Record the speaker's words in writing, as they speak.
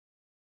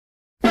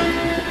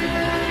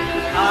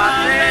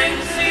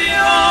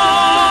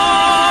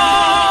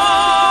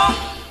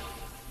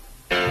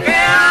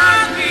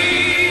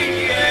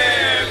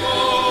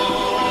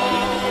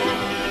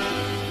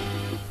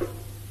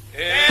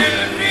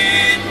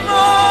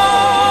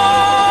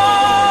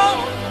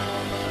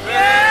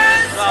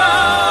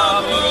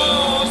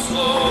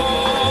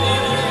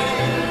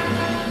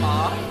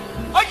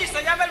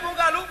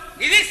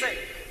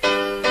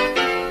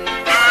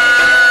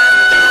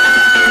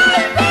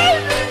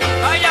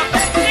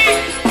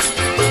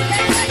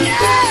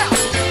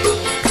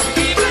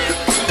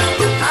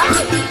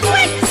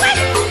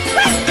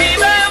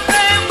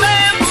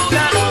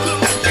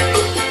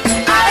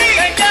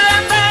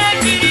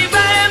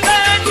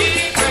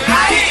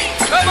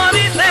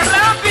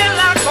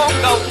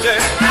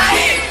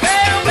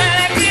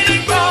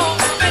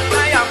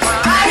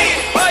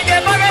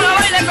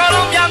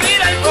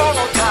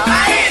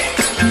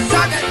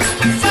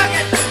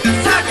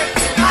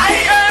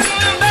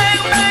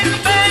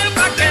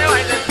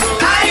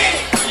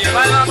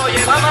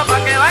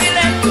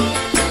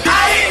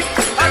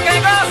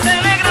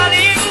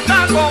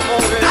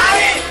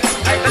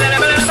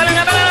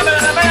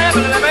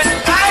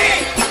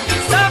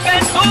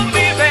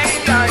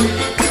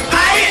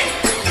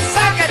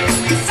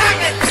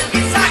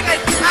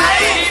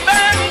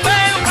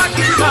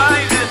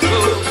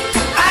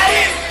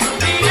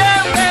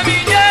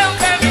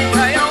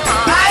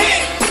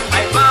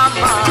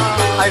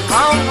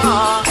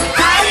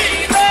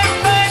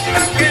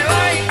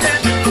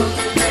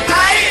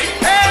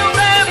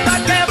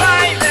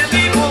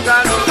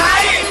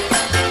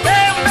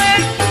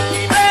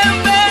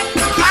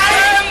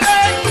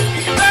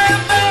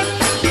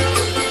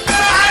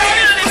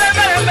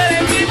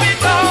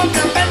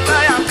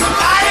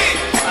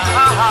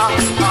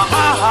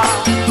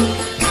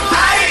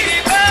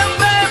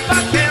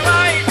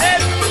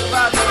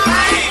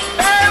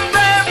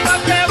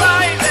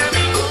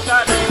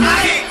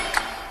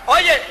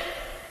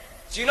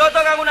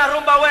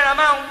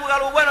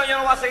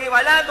seguir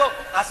bailando,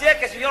 así es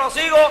que si yo no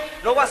sigo,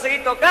 no voy a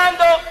seguir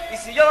tocando, y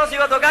si yo no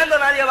sigo tocando,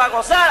 nadie va a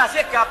gozar, así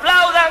es que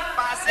aplaudan.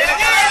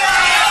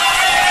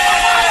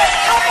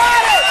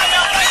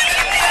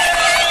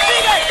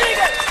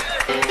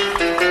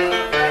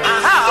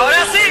 Ajá,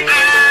 ahora sí.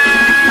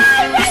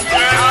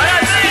 Ahora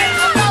sí.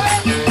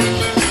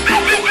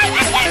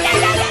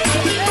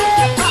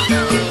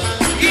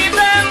 Y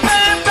ven,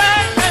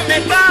 me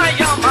está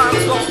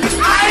llamando.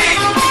 Ay,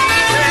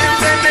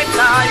 ven, me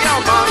está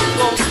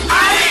llamando.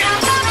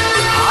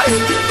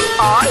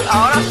 Ay,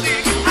 ahora sí.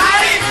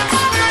 Ay,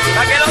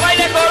 para que lo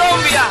baile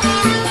Colombia.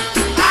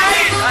 Ay,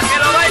 para que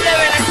lo baile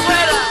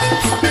Venezuela.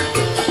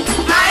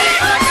 Ay,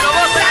 para que lo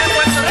gocen en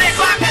Puerto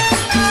Rico.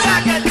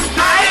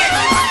 Ay,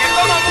 para que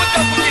coma mucho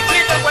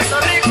cuchifrito en Puerto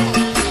Rico.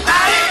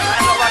 Ay,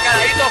 para los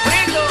bacalaitos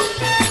fritos.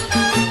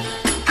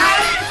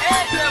 Ay,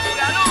 este es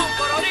Bugaloo,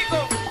 Puerto Rico.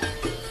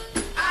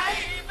 Ay,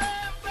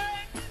 ven,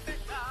 me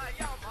está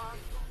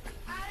llamando.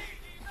 Ay,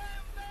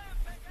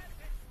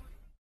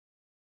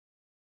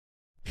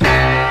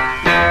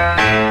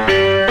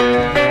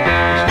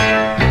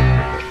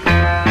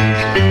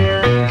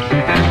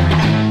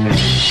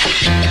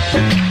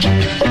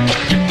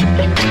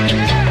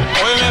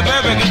 Óyeme,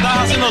 Pepe, ¿qué estás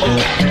haciendo tú?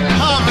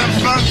 Having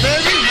fun,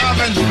 baby,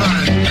 having fun.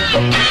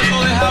 Eso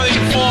de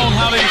having fun.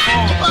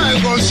 A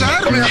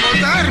gozarme, a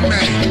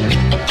botarme.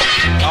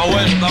 Está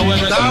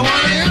bueno. ¿Está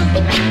bueno?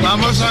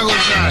 Vamos a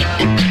gozar.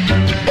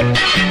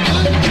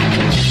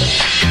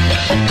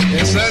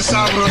 Esa es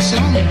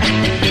sabrosón.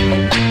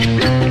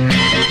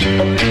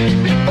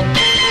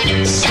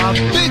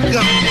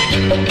 Sapica.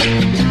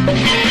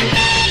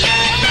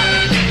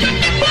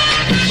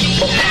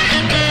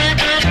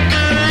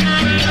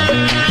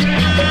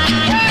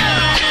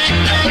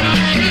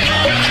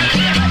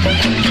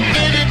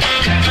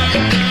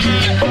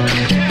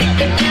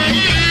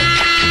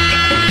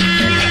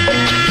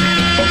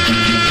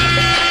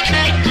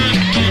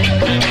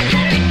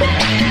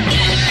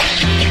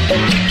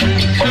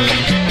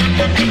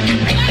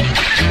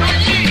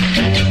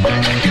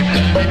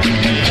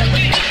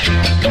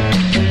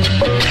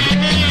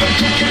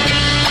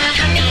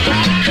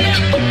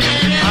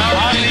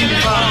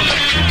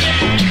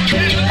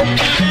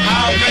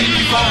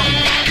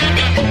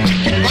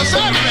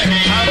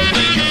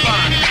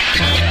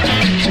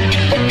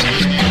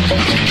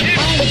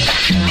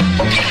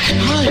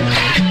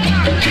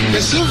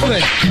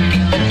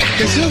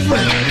 Que sufre,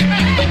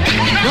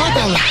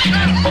 bótala,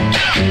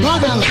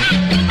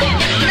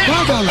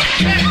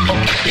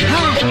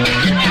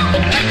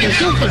 que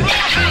sufre.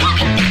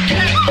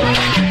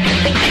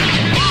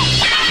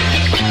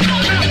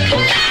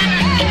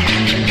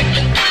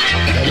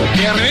 Pero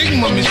qué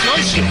ritmo, mi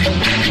socio.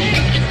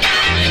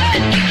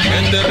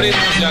 Este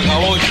ritmo se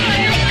acabó, chico.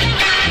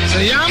 ¿Se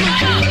llama?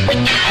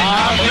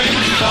 Having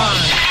fun.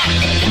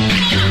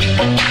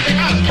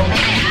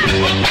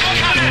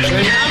 ¿Se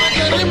llama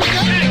qué ritmo qué?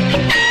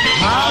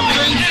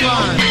 Having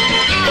fun.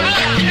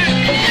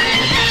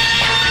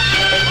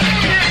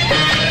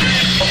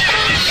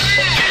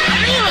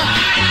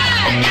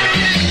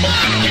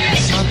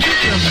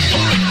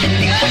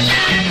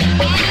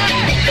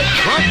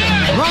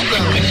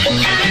 Rótalo.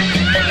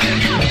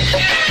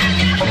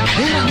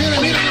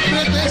 Mira,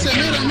 aprieta ese,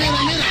 mira.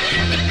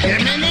 ¡Qué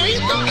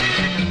meneíto!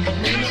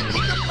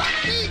 ¡Meneíto para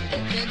aquí!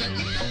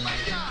 ¡Meneíto para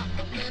allá!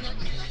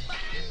 ¡Meneíto para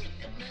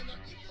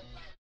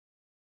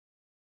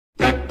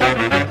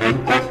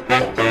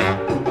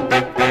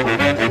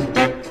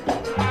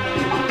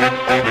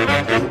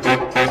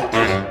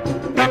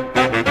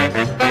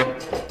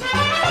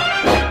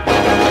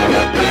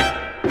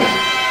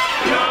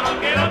Yo no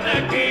quiero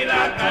tequila,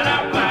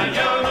 caramba,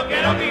 yo no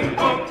quiero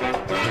ping-pong.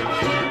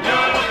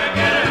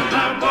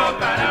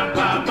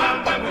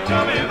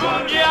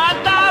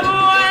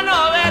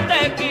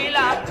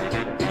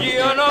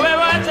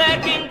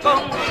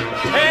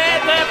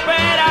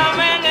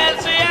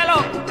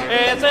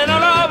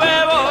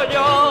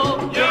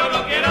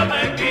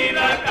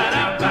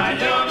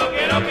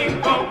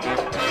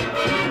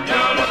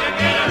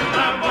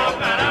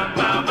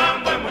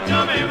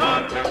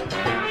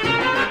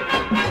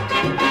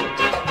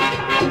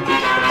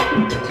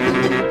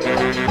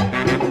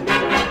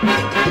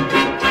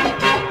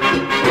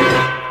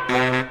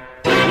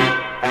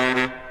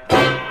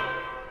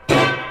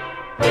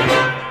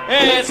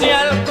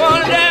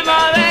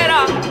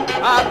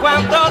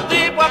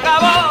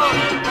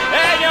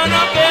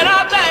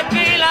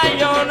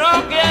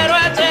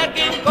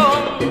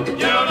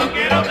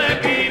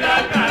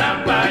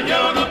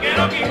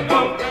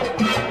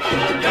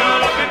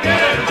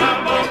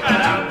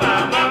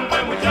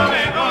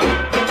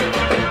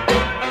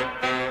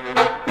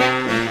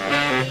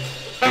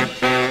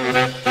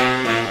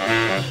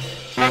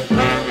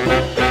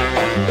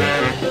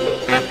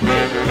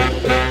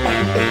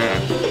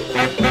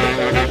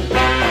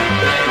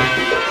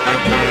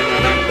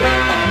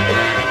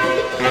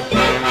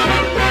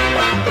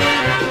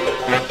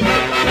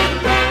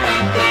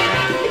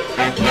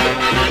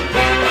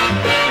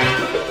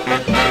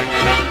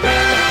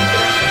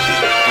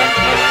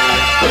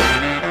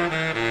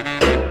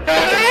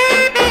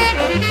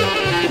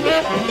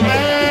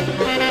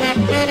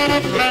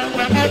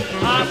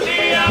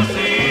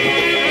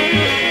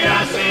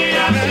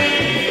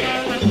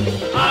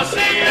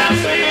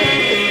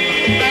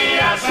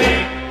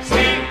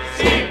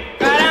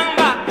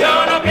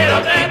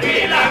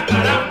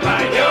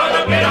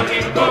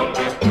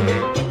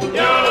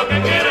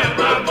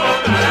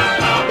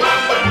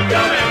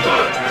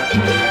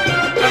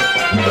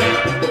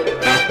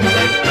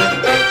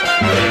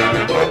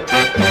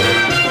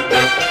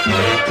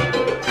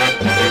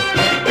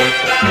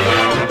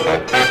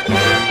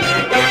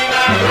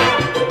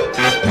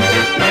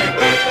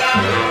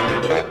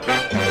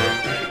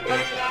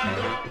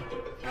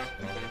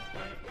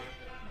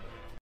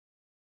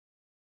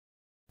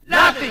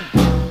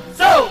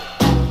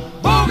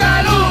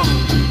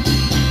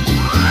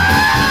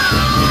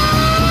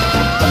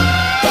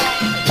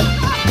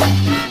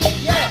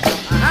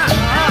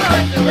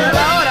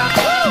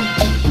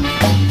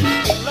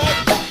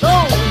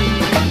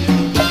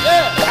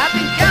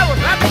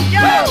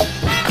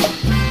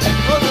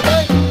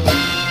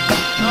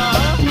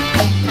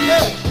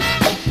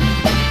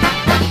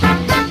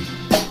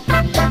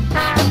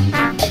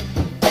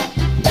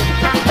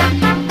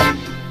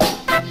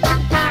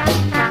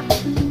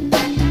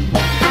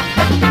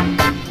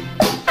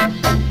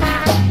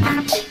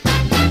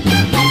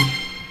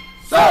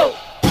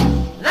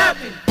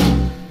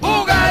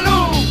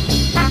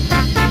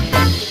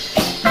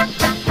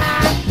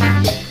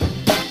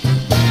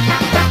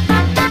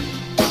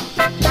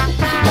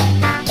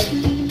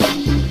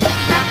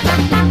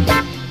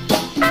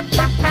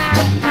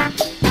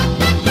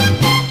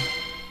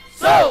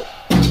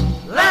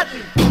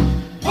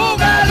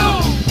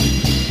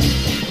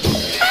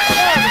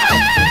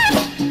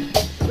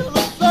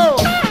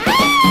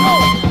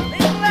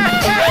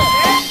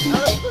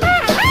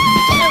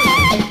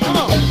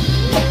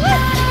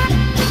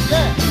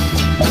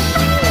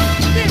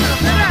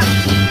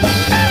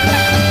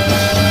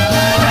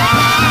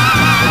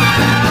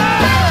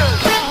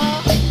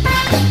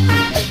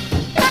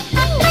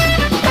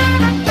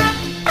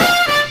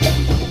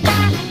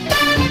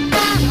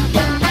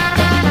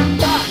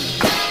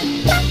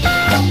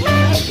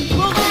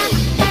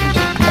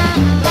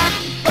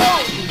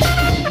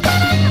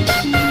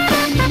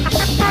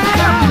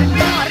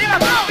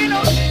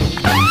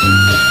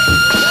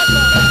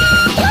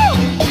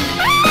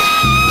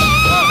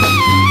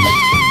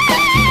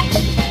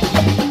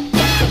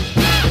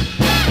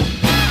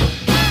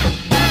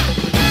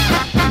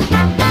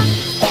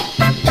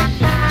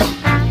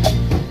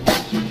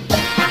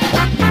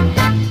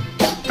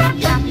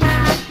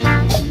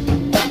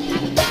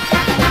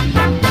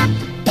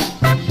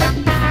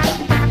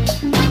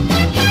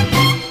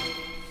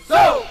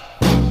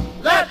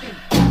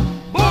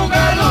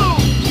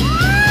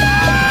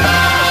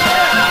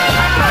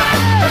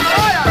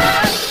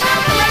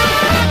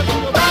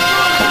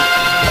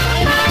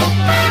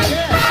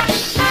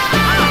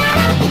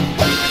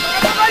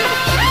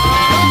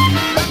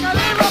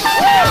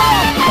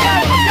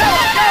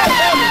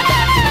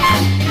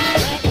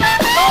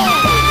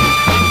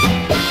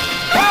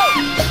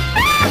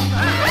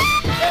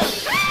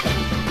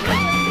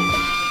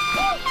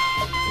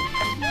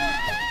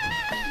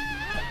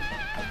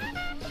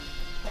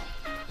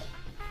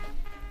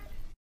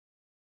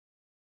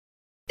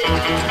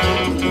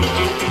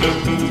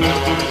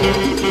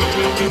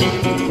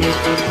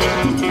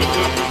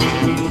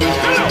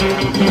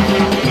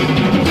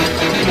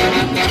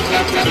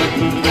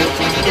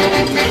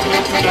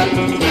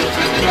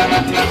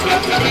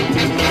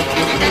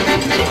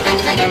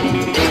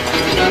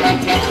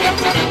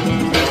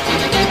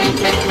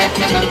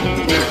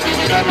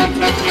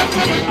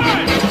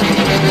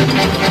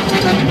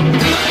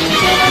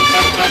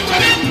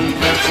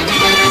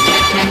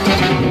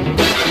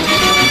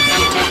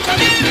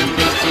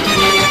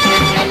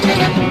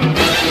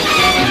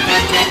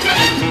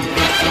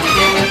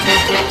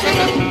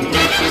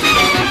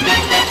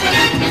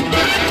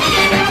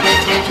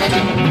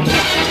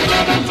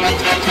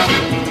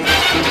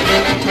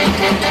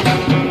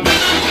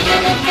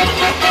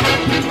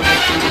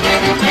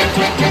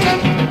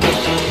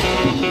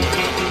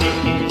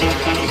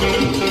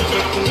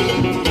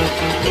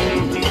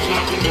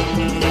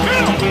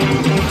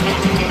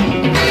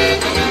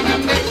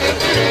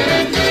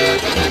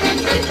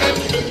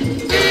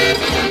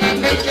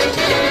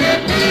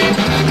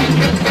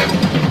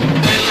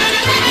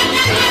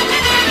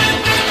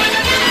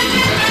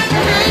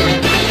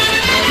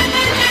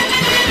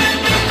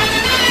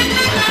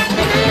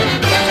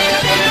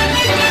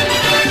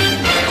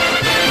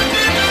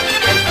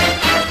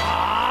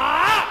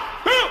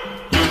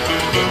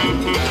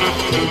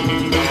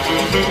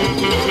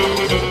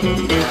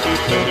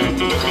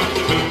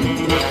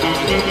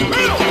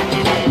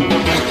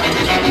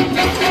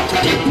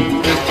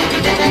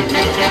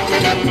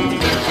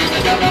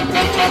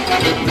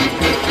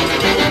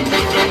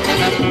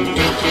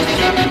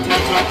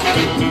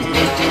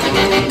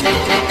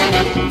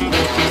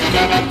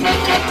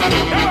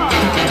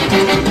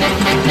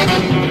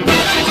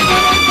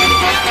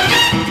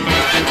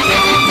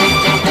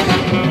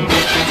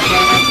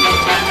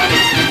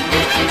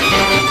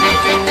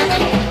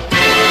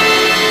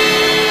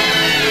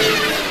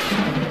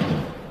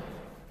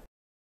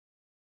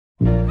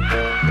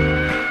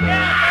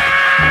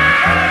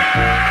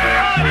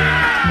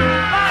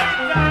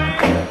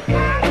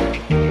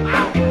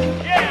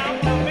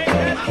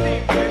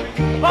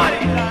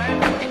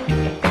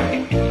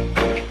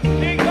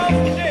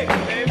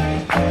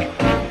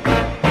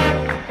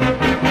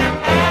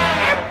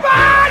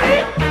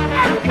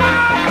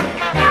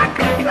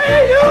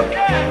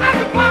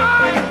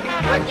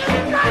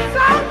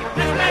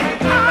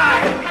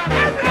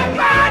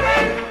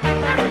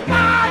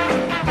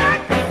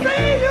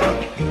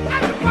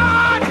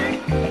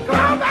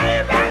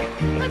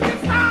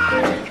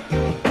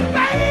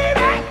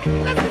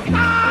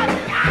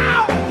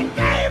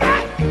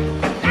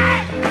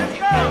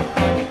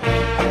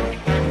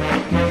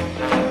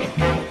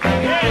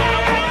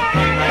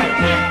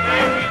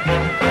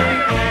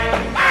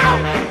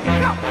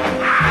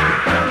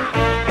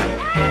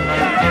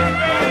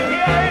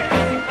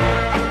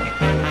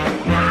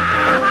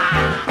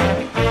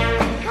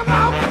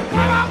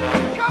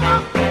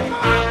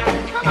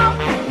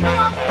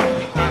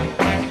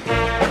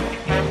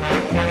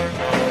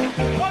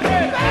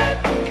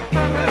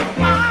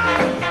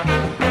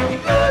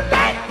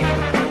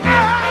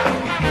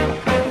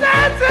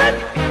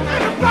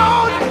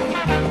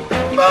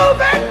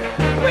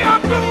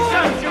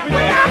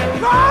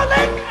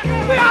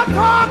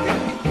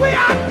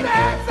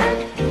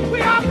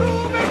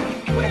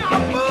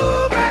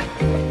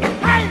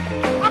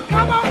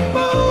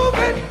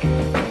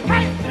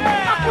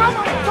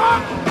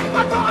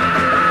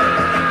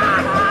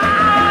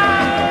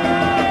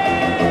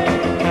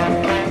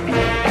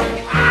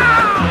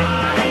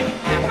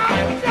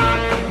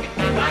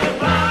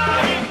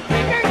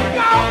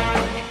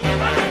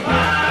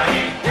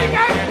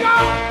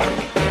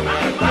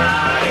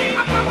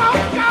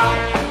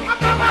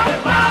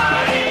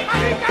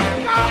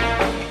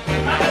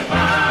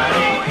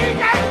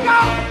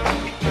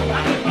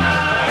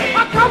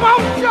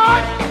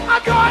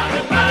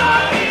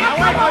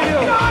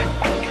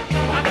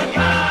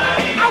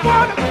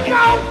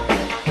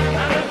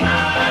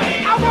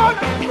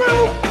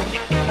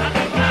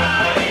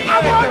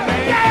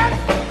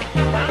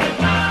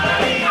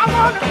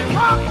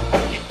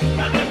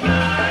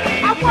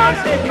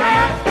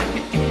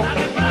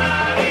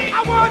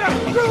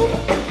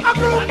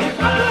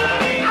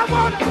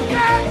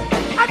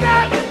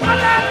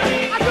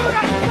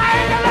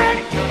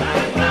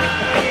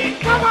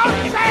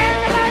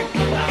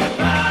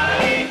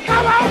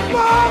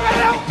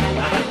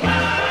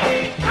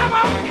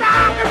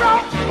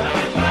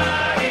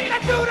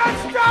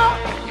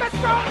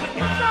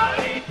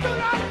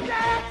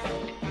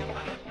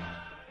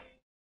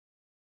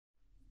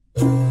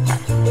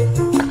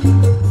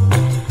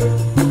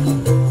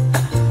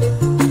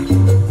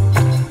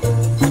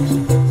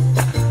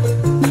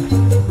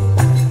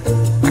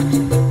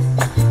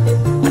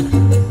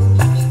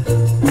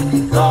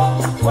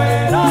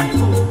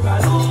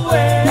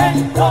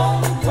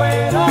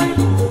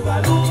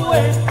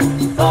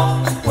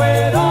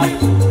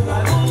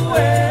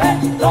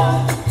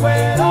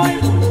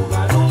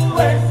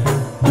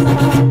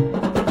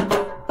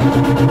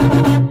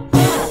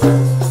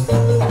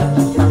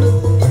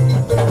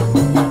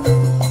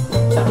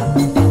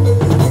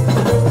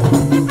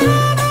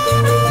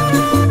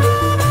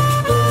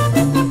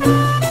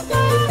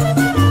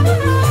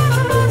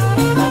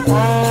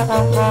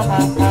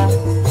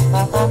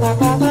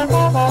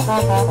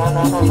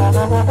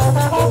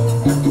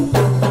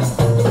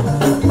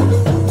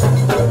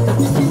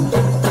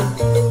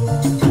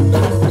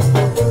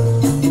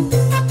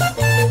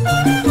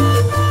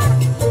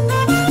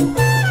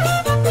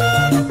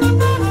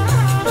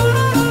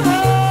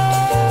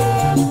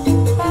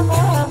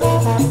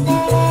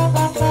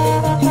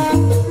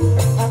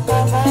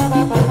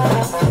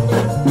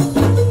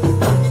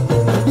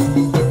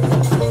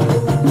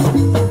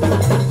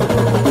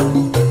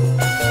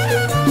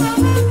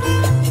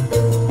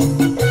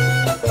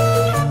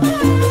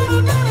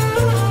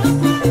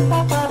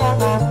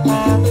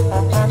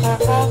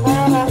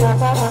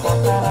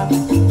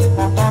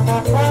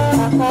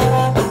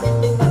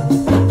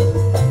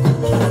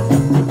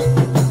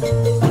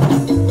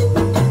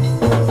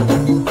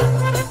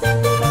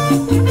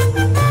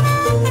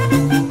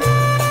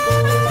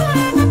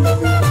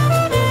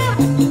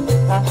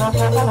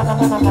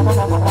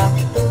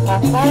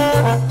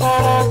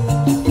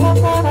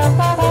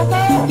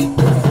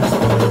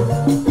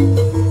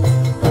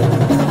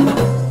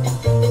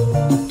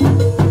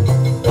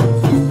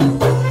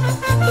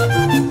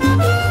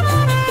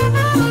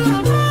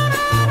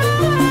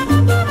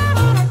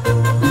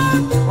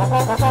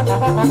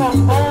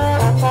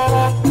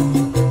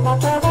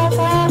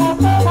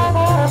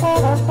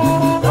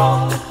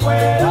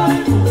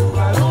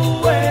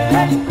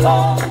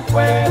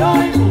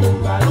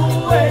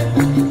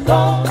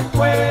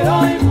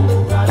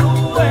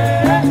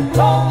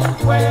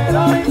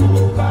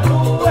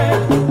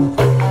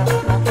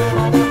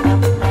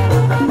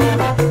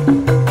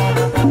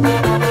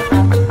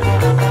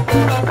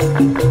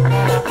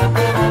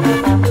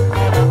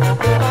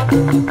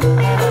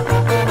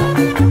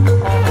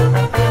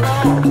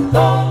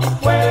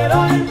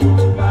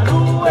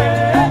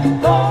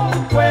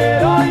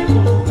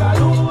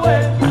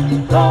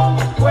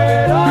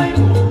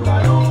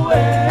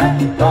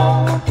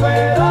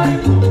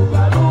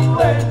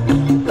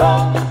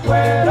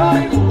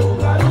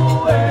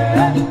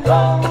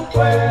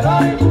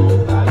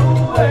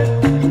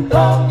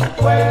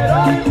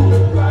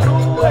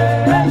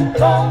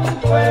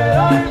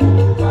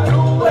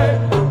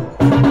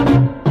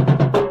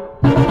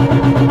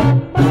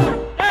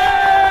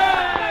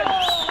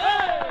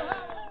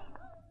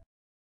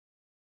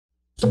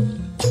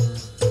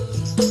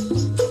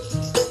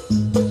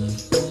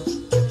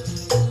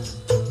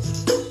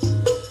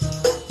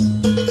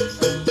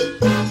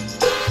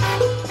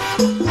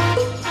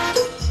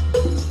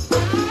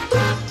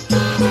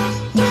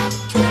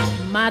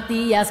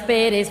 Matias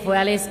Perez fue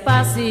al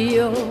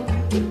espacio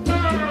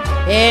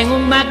en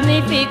un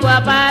magnífico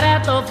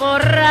aparato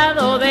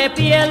forrado de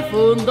piel,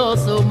 fundó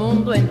su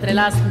mundo entre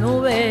las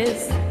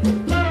nubes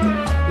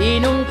y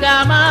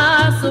nunca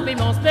más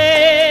supimos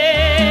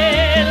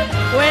de él.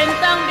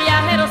 Cuentan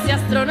viajeros y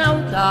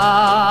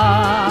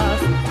astronautas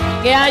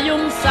que hay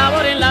un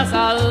sabor en las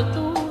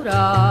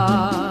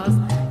alturas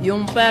y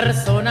un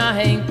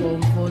personaje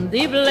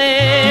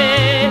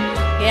inconfundible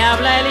que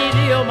habla el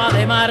idioma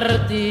de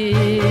Martín.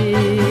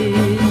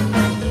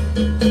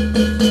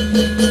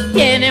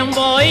 Tiene un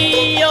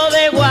bohío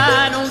de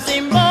guano, un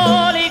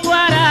simbólico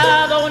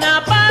arado,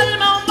 una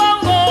palma, un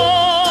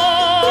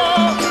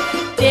bongo.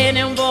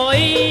 Tiene un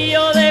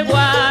bohío de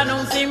guano,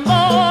 un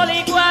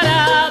simbólico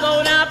arado,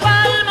 una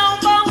palma,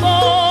 un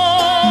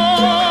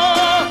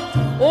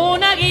bongo.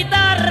 Una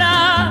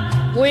guitarra,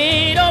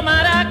 cuero,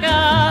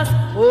 maracas,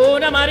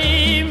 una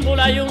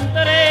marímbula y un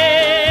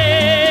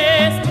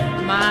tres.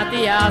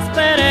 Matias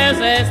Perez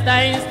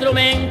está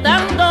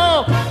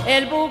instrumentando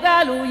el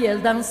bugaloo y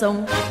el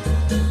danzón.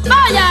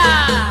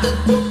 ¡Vaya!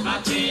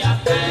 Matias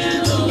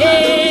Perez,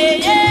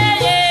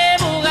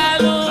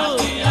 Bugaloo.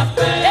 Matias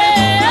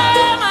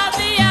Perez,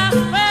 Matias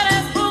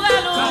Perez,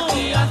 Bugaloo.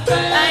 Matias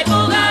Perez, Ay,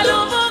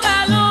 Bugaloo,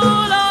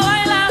 Bugaloo, lo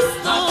bailas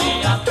tú.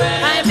 Matias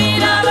Perez, Ay,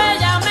 mira,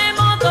 bella,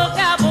 Memo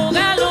toca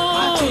Bugaloo.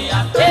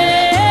 Matias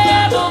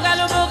Perez,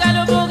 Bugaloo,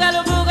 Bugaloo,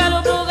 Bugaloo,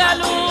 Bugaloo,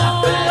 Bugaloo.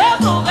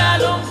 Bugaloo,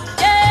 Bugaloo,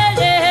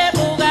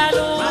 Bugaloo,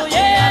 Bugaloo, ay,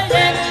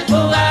 Bugaloo,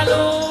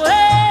 Bugaloo,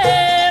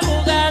 el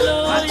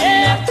Bugaloo. Ay,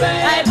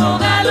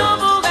 Bugaloo,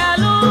 Bugaloo,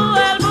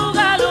 Bugaloo,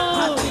 Bugaloo, Bugaloo,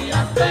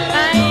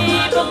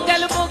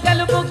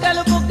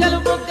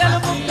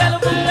 Bugaloo,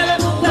 Bugaloo,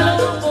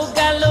 Bugaloo,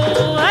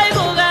 Bugaloo, ay,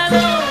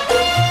 Bugaloo.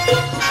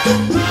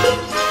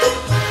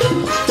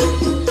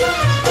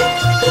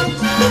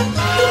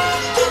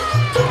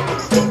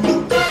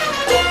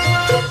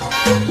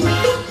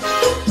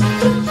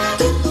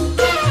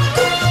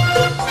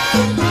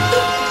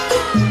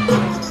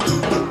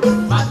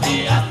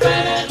 Matias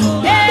Perez,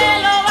 Lo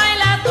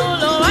bailas tú,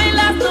 lo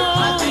bailas tú.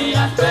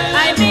 Matias Perez,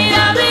 Ay,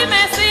 mira,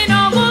 dime si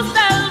no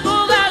gusta el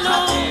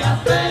Bugaloo. Matias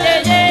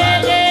Perez,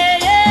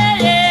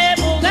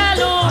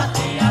 Bugaloo.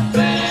 Matias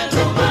Perez,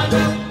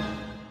 Bugaloo.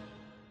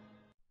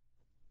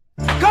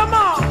 Come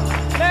on,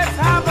 let's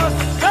have a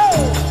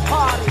soul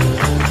party.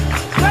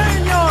 Turn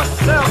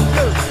yourself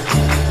loose.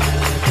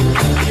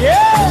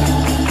 Yeah.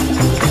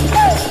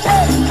 Hey,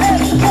 hey, hey,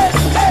 hey,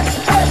 hey,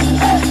 hey,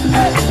 hey,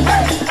 hey, hey,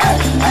 hey,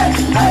 hey,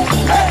 hey,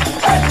 hey,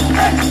 hey,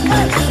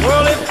 hey.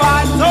 Well, if I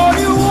told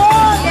you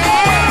once,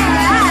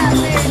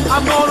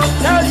 I'm gonna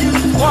tell you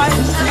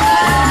twice.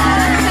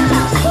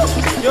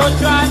 You're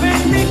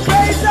driving me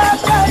crazy,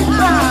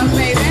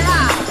 baby.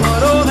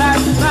 But oh,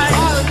 that's nice.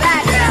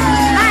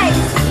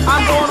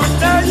 I'm gonna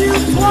tell you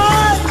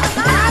twice,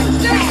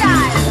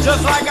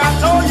 just like I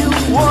told you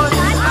once.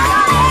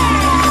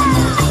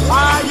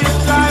 Are you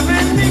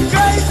driving me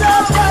crazy,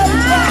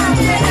 baby?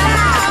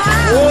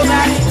 Oh,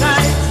 that's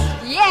nice.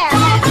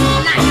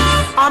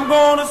 I'm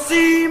gonna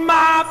see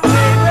my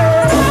baby.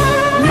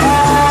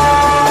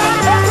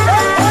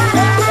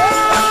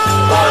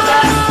 Oh,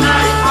 that's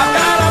nice. I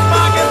got a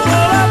pocket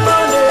full of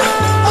money.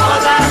 Oh,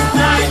 that's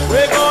nice.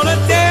 We're gonna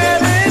tear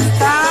this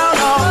town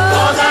up.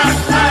 Oh,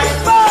 that's nice.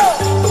 Boom,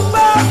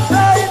 boom,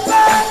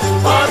 baby.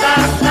 Oh,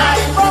 that's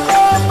nice. Boom,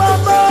 boom, boom,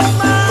 boom,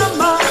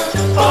 mama.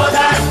 Oh,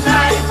 that's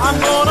nice. I'm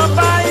gonna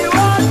buy you a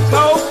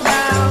coat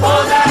now.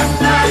 Oh, that's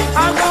nice.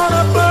 I'm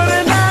gonna burn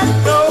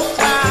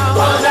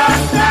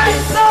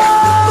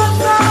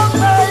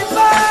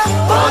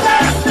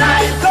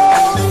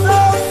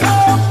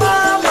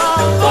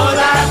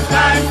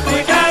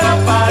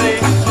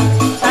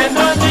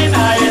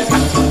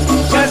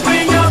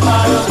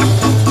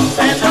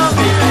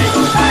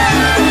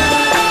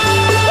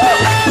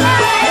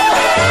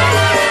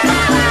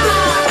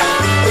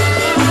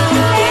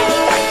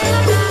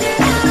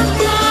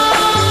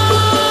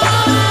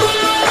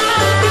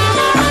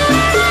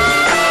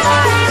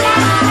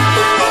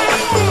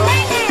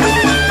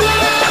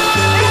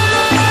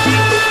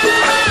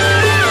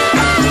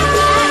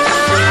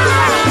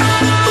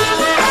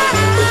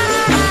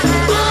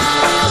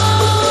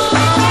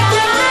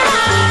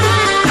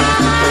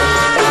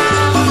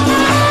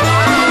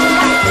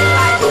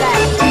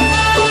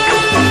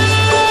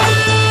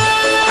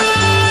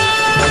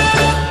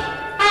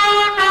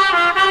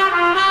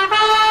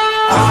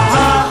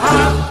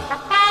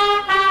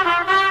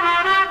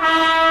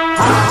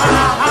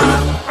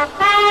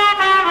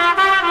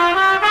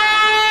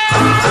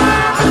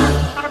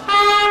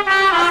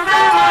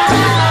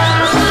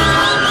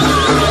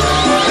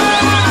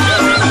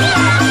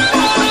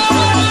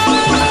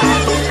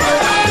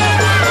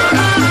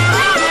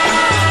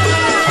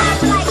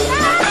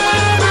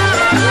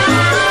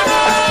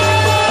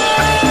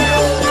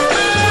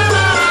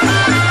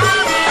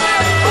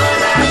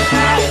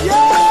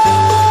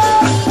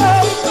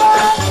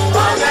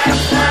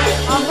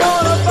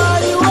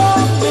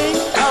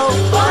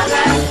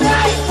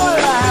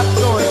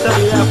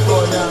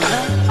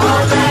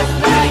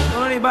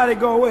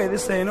Somebody go away,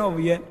 this ain't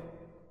over yet.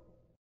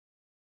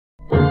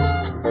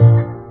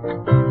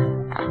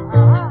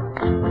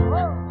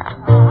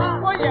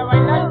 Oye, a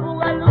bailar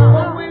Bugaloo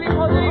con Willie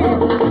Rodríguez.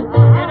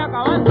 Viene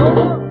acabando.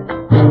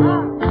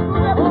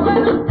 Sube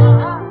Bugaloo.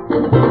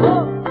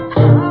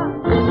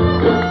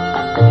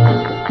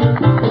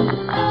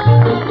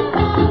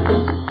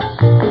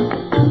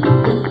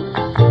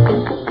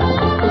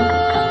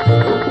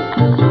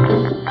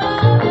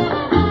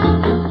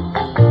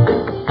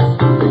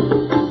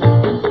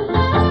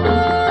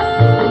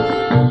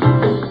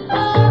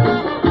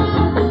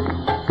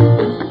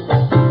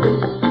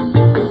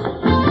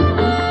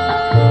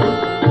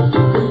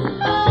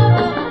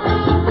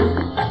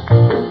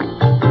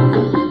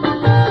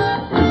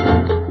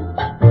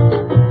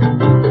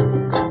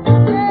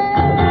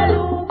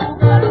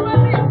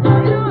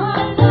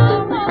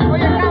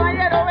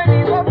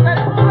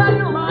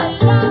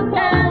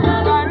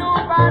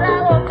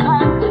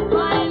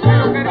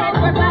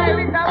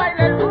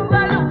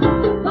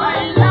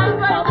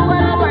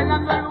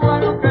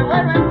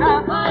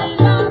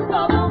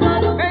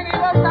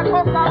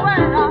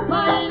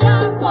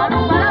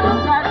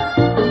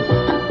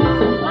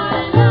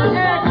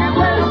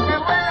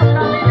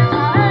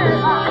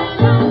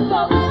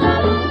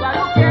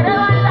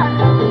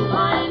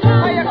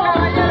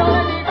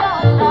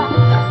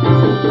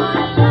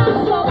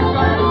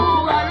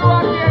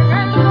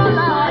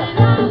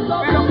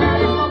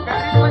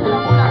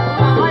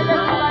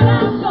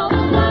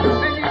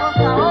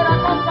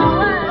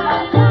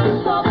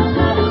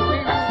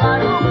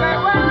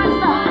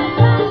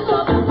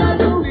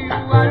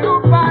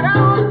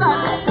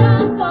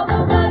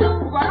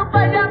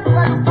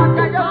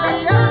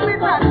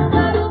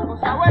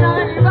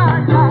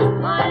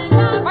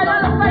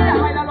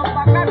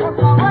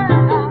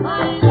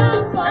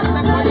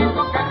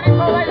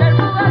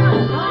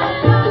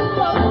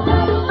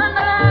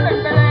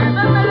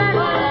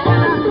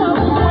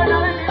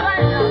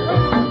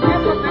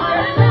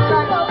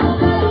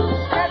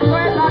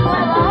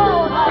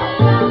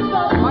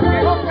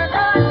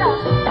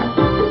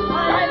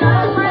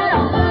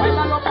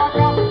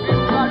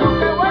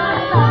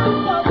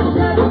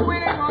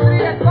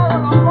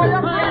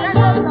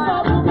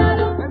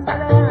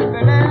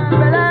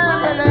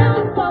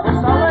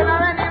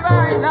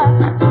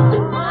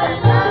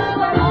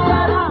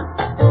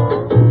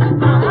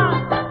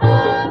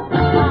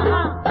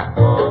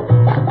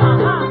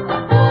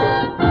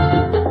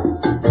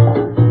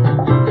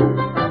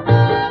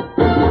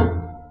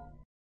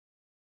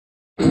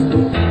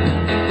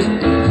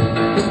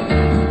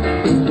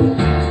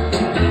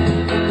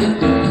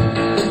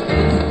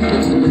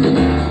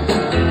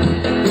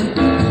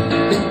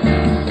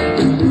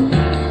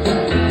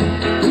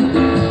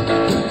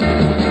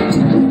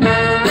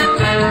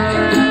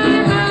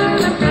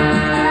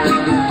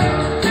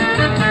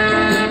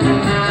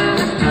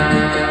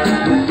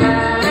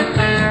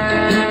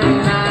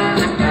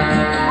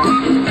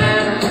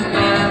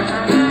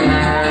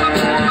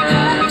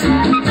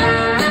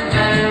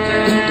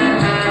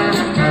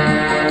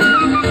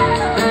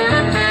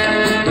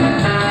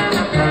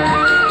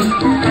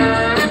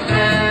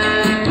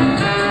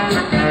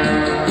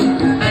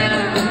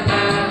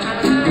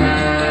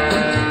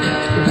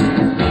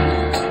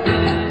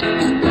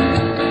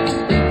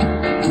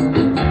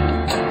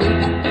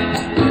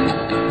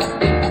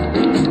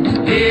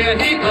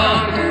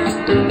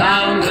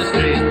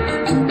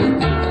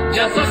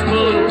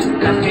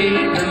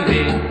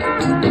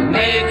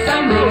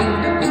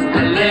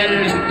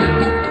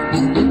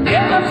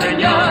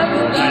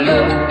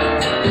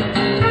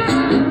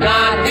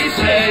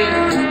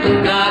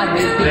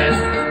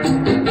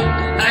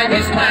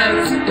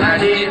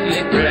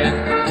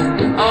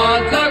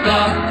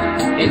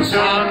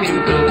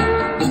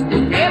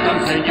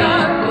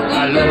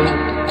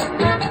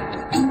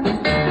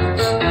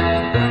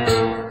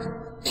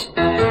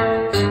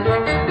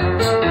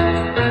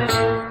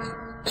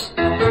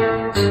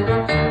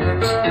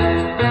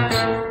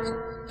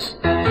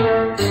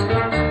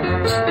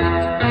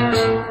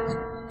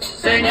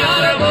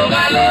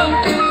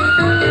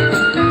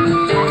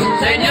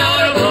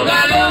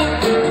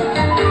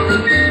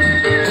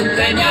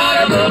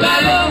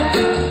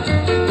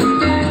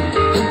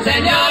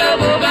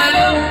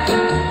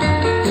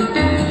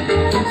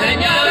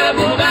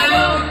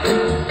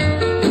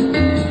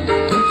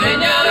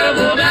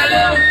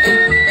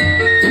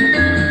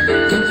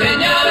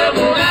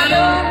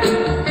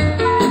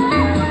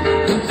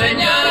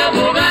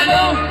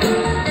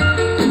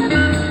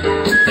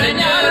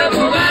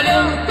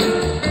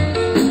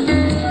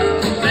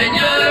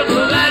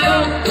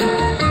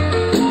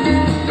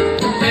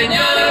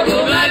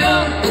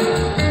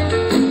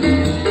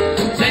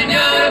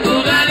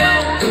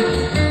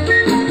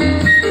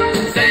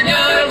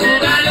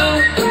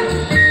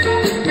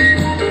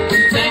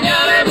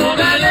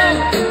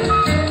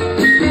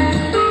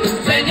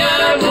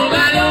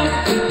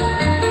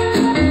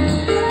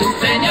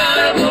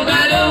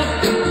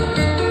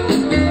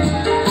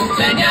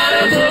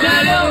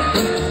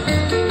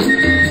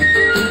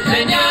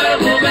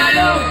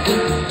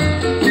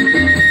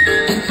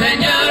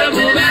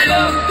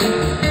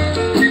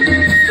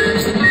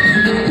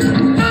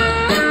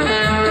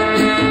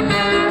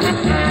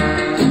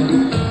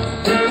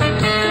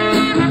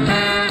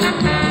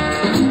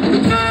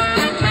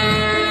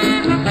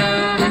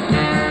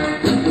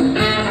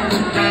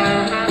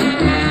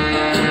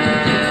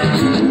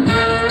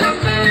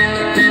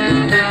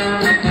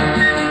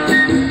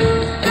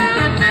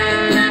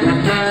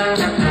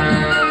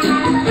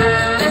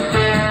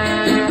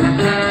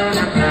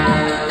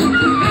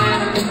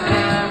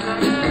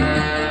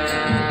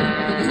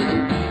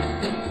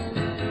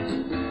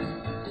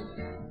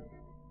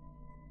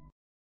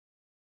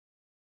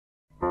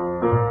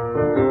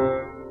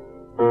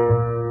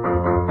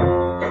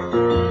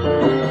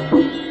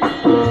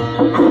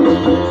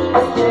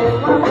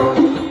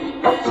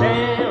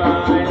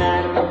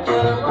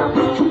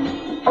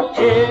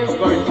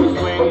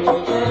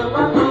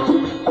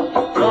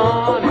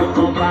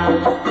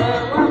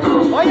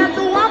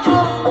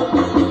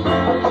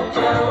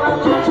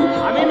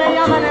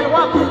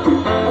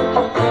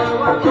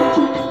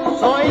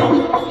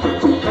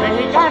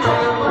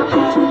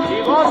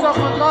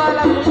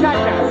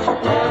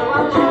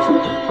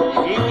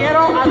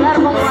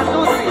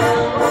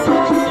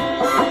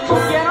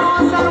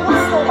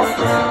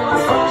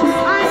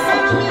 Ay,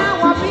 pero mira,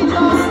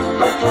 guapito,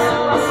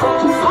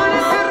 con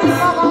este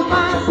rico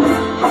compás,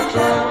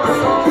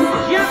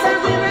 yo te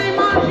diré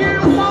más que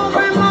un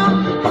poema.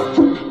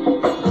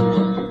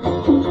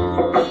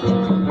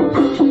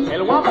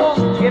 El guapo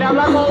quiere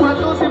hablar con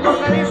Guatusi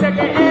porque dice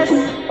que es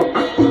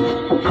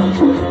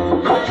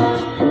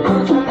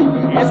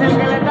el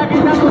que le está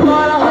quitando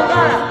toda la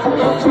jugada.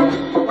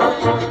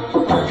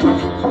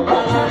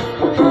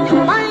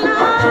 Baila,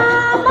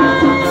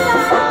 baila, baila,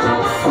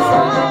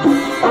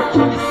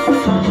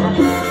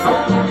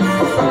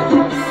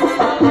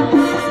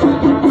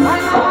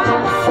 baila.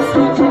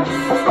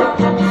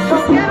 Yo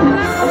quiero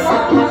hablar con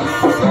vos.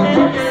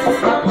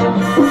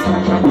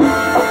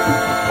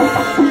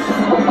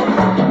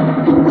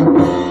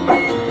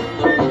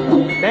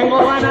 Tengo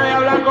ganas de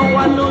hablar con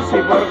Guatusi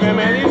porque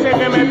me dice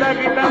que me está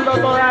quitando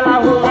toda la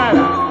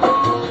jugada.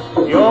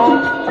 Yo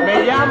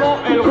me llamo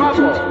El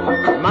Guapo.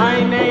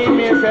 My name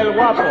is El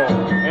Guapo.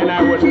 And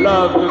I would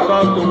love to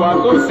talk to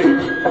Guatusi.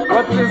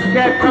 What's this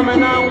cat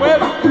coming on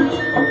with?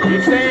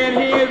 He's saying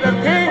he is the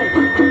king.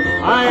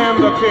 I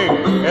am the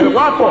king. El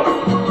Guapo.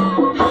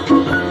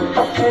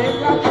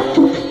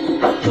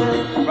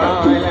 Va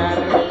a bailar.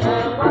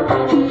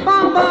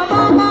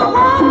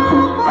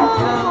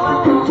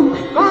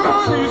 ¿Cómo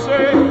dice?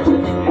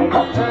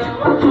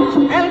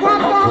 El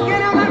Guapo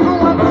quiere hablar con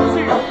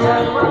Guatusi.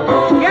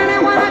 Quiere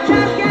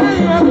guarachar, quiere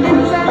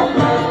divertirse.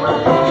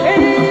 Y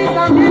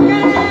también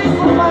quiere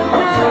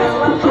compartir.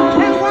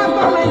 El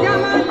Guapo le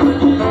llaman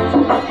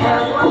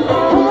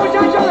un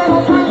muchacho de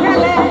Los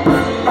Ángeles.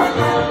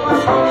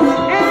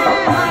 En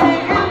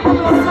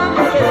Los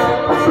Ángeles.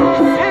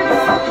 Era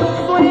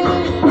swing.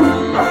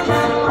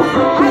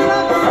 I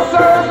love the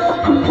surf.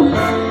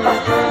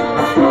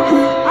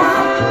 I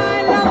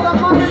love the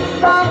modern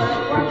stuff.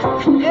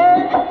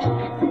 Yeah.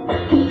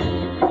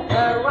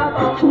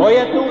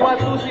 Oye tú,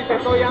 Guatusi, te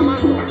estoy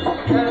llamando.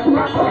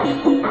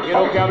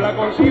 Quiero que habla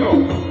contigo.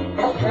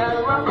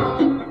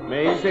 Me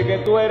dice que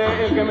tú eres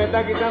el que me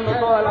está quitando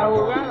toda la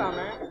jugada,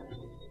 man.